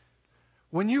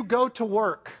 when you go to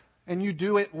work and you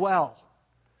do it well,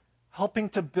 helping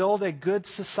to build a good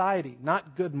society,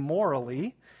 not good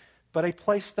morally, but a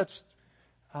place that's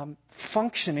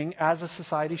functioning as a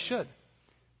society should,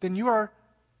 then you are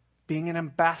being an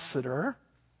ambassador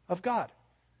of God.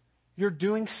 You're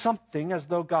doing something as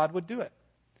though God would do it.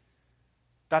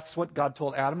 That's what God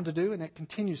told Adam to do, and it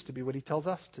continues to be what He tells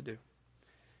us to do.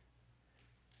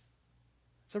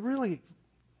 It's a really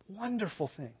wonderful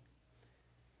thing.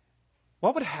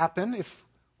 What would happen if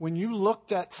when you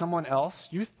looked at someone else,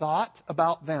 you thought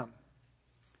about them?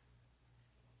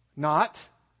 Not,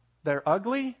 they're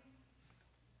ugly,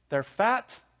 they're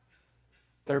fat,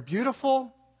 they're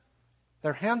beautiful,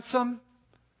 they're handsome,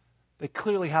 they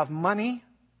clearly have money,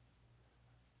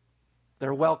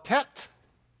 they're well kept.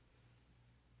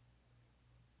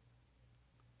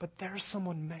 But there's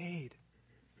someone made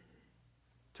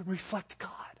to reflect God.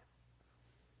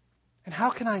 And how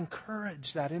can I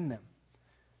encourage that in them?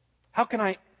 How can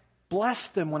I bless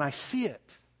them when I see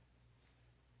it?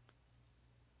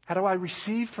 How do I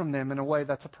receive from them in a way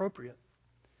that's appropriate?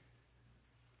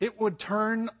 It would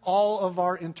turn all of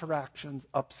our interactions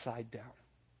upside down.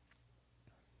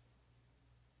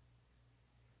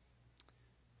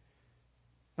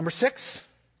 Number 6,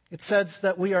 it says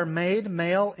that we are made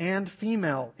male and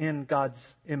female in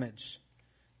God's image.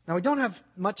 Now, we don't have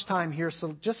much time here,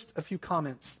 so just a few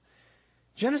comments.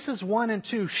 Genesis 1 and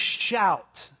 2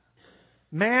 shout,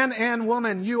 man and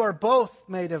woman, you are both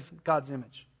made of God's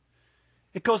image.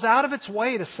 It goes out of its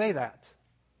way to say that.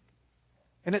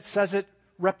 And it says it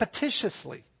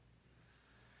repetitiously.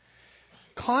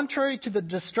 Contrary to the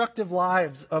destructive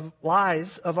lies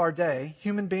of our day,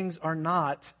 human beings are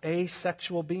not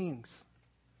asexual beings.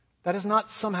 That is not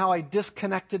somehow a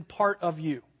disconnected part of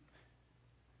you.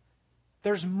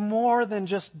 There's more than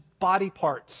just body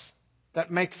parts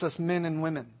that makes us men and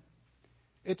women.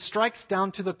 It strikes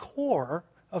down to the core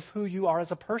of who you are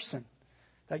as a person,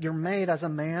 that you're made as a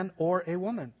man or a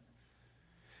woman.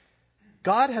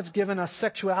 God has given us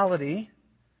sexuality,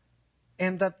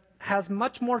 and that has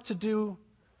much more to do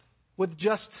with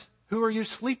just who are you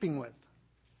sleeping with.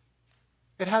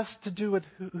 It has to do with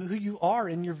who you are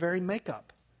in your very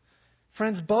makeup.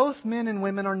 Friends, both men and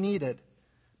women are needed.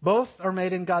 Both are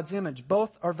made in God's image.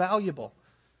 Both are valuable.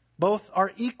 Both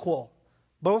are equal.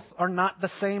 Both are not the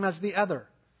same as the other.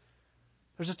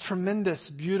 There's a tremendous,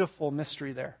 beautiful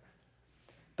mystery there.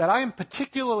 That I am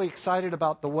particularly excited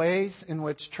about the ways in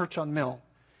which Church on Mill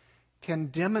can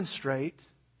demonstrate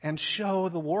and show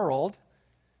the world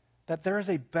that there is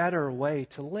a better way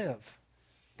to live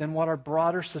than what our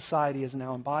broader society is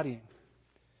now embodying.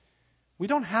 We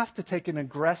don't have to take an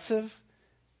aggressive,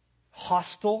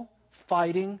 hostile,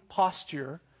 fighting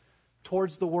posture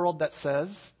towards the world that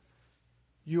says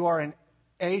you are an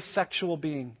asexual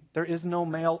being. There is no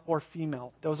male or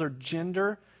female. Those are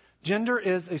gender. Gender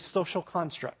is a social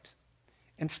construct.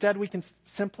 Instead, we can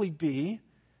simply be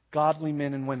godly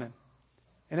men and women.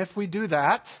 And if we do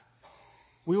that,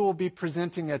 we will be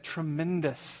presenting a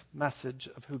tremendous message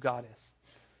of who God is.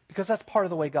 Because that's part of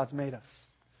the way God's made us.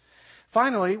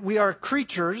 Finally, we are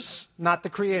creatures, not the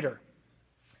Creator.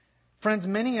 Friends,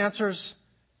 many answers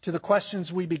to the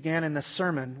questions we began in this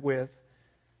sermon with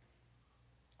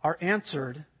are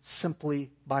answered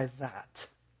simply by that.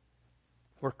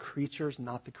 We're creatures,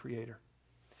 not the Creator.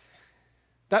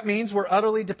 That means we're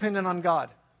utterly dependent on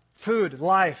God. Food,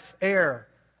 life, air,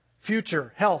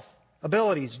 future, health,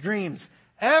 abilities, dreams,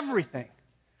 everything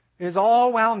is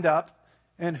all wound up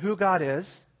in who God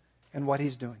is and what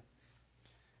He's doing.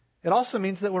 It also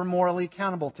means that we're morally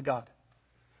accountable to God.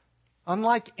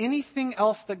 Unlike anything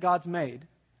else that God's made,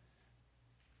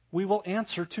 we will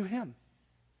answer to Him.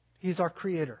 He's our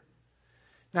Creator.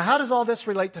 Now, how does all this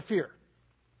relate to fear?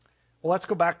 Well, let's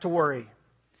go back to worry.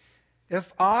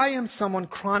 If I am someone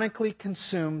chronically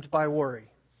consumed by worry,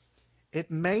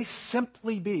 it may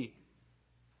simply be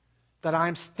that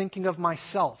I'm thinking of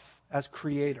myself as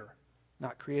creator,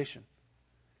 not creation.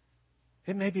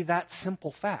 It may be that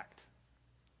simple fact.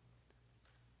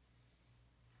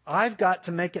 I've got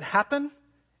to make it happen.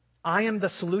 I am the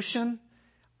solution.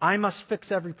 I must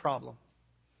fix every problem.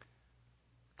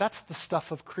 That's the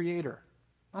stuff of creator,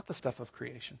 not the stuff of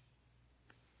creation.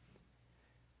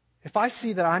 If I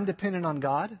see that I'm dependent on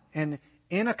God, and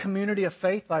in a community of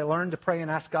faith I learn to pray and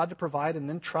ask God to provide and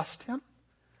then trust Him,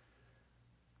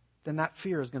 then that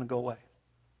fear is going to go away.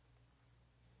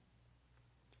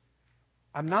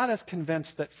 I'm not as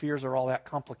convinced that fears are all that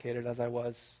complicated as I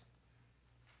was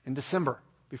in December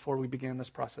before we began this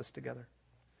process together.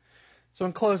 So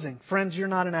in closing, friends, you're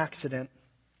not an accident.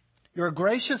 You're a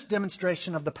gracious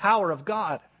demonstration of the power of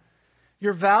God.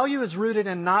 Your value is rooted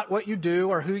in not what you do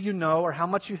or who you know or how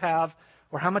much you have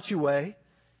or how much you weigh.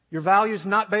 Your value is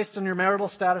not based on your marital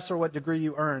status or what degree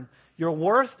you earn. Your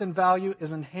worth and value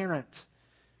is inherent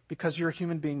because you're a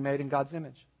human being made in God's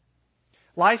image.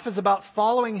 Life is about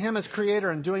following Him as Creator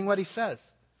and doing what He says.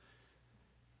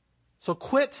 So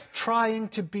quit trying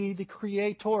to be the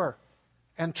Creator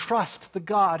and trust the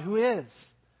God who is.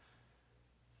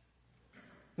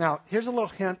 Now, here's a little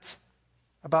hint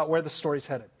about where the story's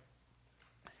headed.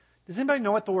 Does anybody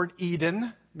know what the word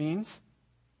Eden means?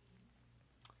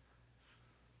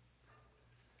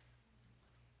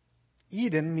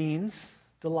 Eden means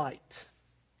delight.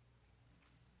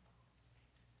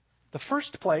 The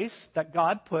first place that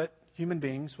God put human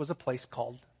beings was a place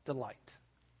called delight.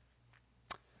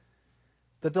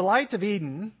 The delight of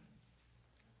Eden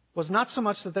was not so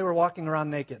much that they were walking around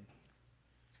naked.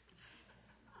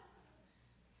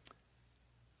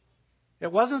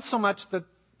 It wasn't so much that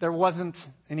there wasn't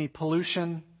any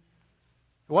pollution.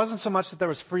 It wasn't so much that there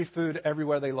was free food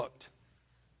everywhere they looked.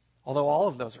 Although all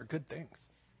of those are good things.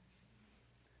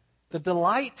 The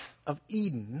delight of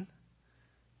Eden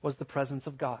was the presence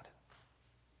of God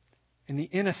and the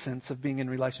innocence of being in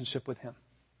relationship with Him.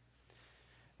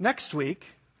 Next week,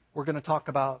 we're going to talk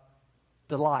about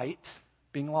delight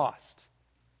being lost.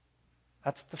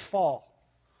 That's the fall.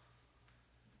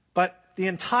 But the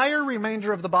entire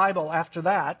remainder of the Bible after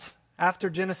that, after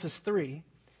Genesis 3,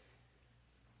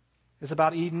 is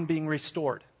about Eden being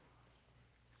restored.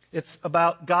 It's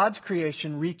about God's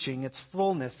creation reaching its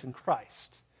fullness in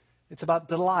Christ. It's about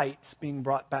delight being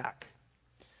brought back.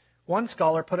 One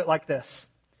scholar put it like this: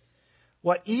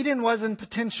 what Eden was in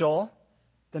potential,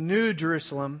 the new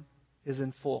Jerusalem is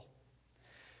in full.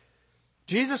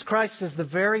 Jesus Christ is the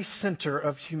very center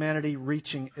of humanity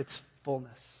reaching its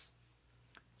fullness.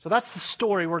 So that's the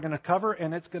story we're going to cover,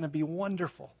 and it's going to be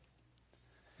wonderful.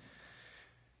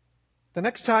 The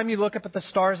next time you look up at the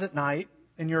stars at night,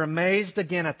 and you're amazed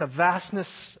again at the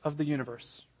vastness of the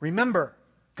universe, remember,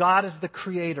 God is the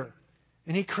creator.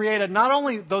 And He created not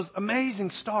only those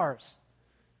amazing stars,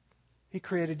 He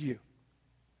created you.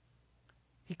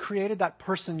 He created that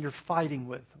person you're fighting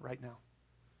with right now.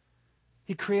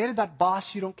 He created that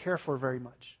boss you don't care for very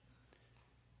much.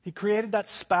 He created that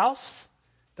spouse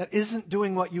that isn't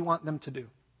doing what you want them to do.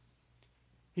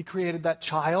 He created that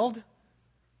child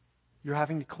you're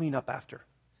having to clean up after.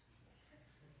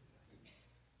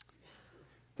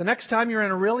 The next time you're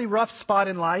in a really rough spot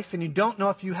in life and you don't know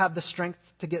if you have the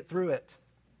strength to get through it,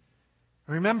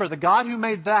 remember, the God who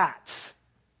made that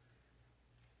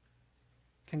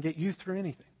can get you through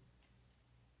anything.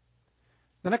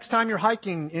 The next time you're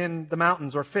hiking in the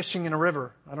mountains or fishing in a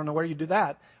river, I don't know where you do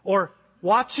that, or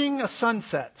watching a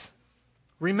sunset,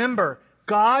 remember,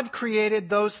 God created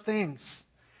those things.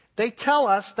 They tell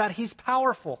us that He's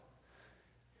powerful.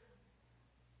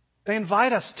 They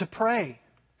invite us to pray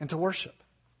and to worship.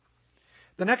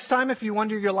 The next time, if you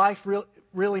wonder your life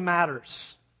really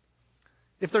matters,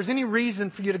 if there's any reason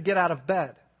for you to get out of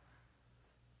bed,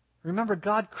 remember,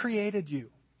 God created you.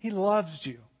 He loves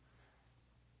you.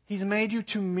 He's made you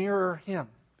to mirror Him.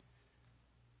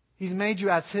 He's made you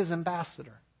as His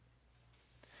ambassador.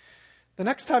 The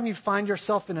next time you find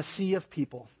yourself in a sea of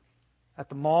people, at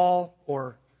the mall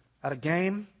or at a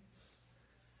game,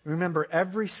 remember,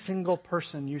 every single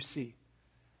person you see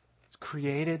is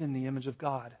created in the image of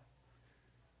God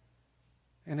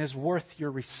and is worth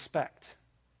your respect.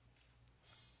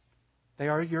 They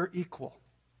are your equal.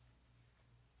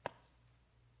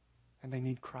 And they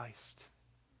need Christ.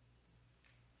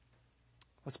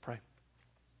 Let's pray.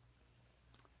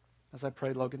 As I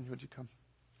pray, Logan, would you come?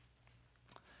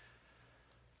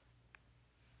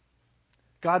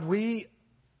 God, we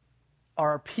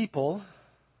are a people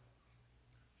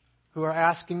who are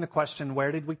asking the question,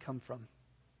 where did we come from?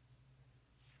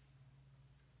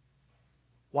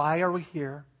 Why are we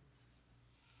here?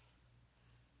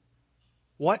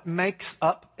 What makes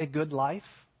up a good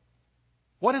life?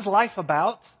 What is life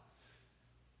about?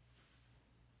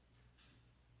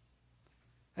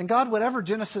 And God, whatever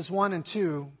Genesis 1 and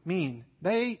 2 mean,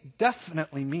 they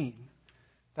definitely mean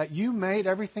that you made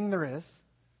everything there is,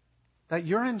 that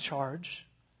you're in charge,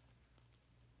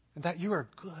 and that you are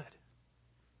good.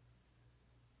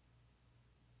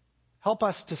 Help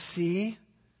us to see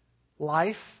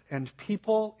life and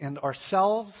people and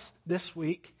ourselves this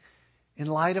week in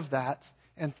light of that,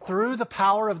 and through the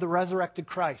power of the resurrected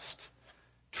Christ,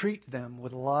 treat them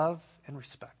with love and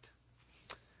respect.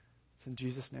 It's in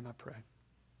Jesus' name I pray.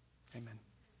 Amen.